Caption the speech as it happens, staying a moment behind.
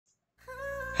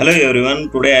Hello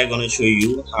everyone, today I am going to show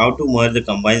you how to merge the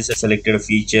combined selected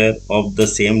feature of the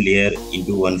same layer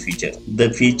into one feature.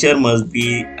 The feature must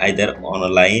be either on a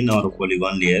line or a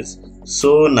polygon layers.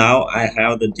 So now I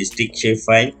have the distinct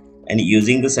shapefile and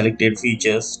using the selected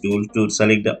features tool to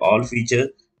select the all features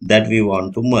that we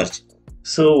want to merge.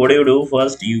 So what do you do?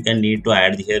 First you can need to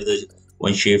add here the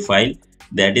one shapefile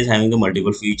that is having the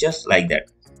multiple features like that.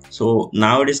 So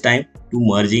now it is time to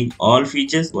merging all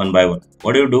features one by one.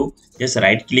 What do you do? Just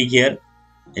right click here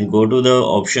and go to the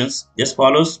options. Just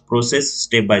follow process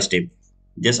step by step.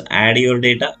 Just add your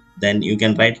data, then you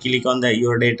can right click on the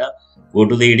your data, go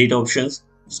to the edit options,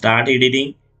 start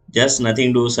editing. Just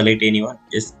nothing to select anyone,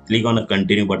 just click on the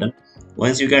continue button.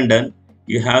 Once you can done,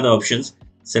 you have the options.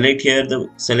 Select here the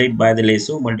select by the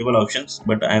lasso multiple options,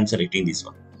 but I am selecting this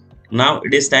one. Now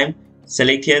it is time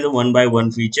select here the one by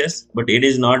one features, but it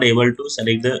is not able to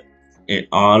select the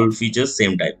all features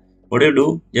same time. What do you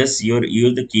do? Just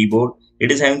use the keyboard.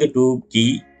 It is having the two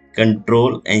key,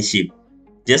 control and shift.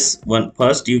 Just one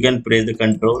first you can press the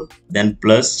control, then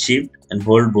plus shift and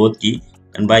hold both key,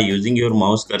 and by using your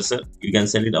mouse cursor you can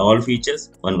select all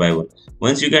features one by one.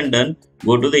 Once you can done,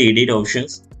 go to the edit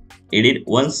options. Edit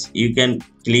once you can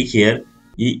click here,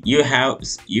 you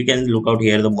can look out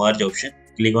here the merge option.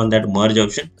 Click on that merge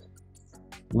option.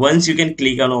 Once you can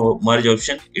click on a merge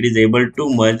option, it is able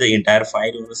to merge the entire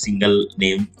file with a single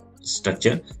name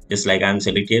structure. Just like I'm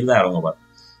selecting here the Aurangabad.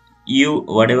 You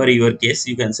whatever your case,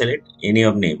 you can select any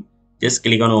of name. Just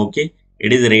click on OK.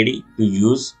 It is ready to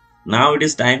use. Now it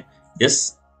is time.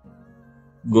 Just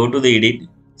go to the edit,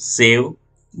 save,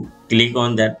 click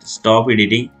on that stop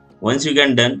editing. Once you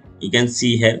can done, you can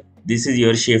see here this is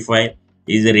your shapefile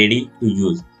is ready to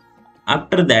use.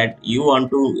 After that you want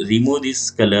to remove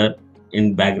this color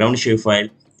in background shapefile,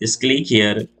 just click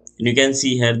here and you can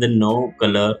see here the no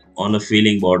color on a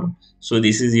filling border. So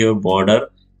this is your border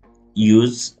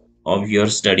use of your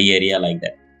study area like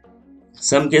that.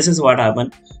 Some cases what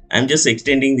happen, I'm just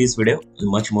extending this video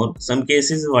much more. Some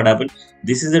cases what happen,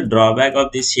 this is the drawback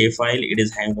of this shapefile. It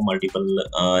is having multiple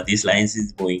these lines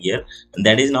is going here, and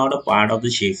that is not a part of the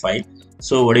shapefile.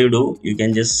 So what do? You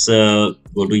can just go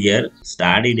to here,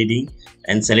 start editing,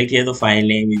 and select here the file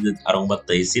name is Arongbat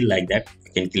Tehsil like that.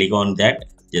 You can click on that,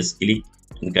 just click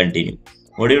and continue.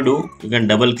 What do? You can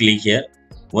double click here.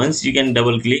 Once you can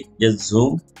double click, just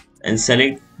zoom and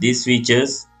select these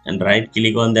features and right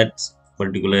click on that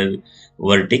particular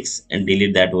vertex and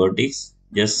delete that vertex.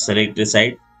 Just select the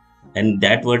side and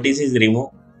that vertex is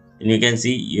removed, and you can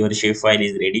see your shapefile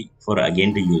is ready for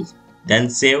again to use. Then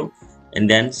save and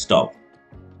then stop.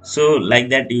 So like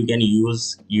that you can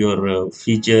use your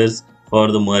features for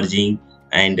the merging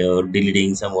and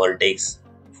deleting some vertex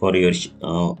for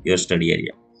your study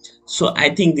area. So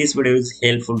I think this video is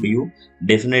helpful to you.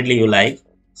 Definitely you like.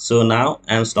 So now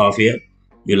I am stop here.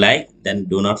 You like, then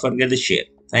do not forget to share.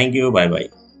 Thank you. Bye bye.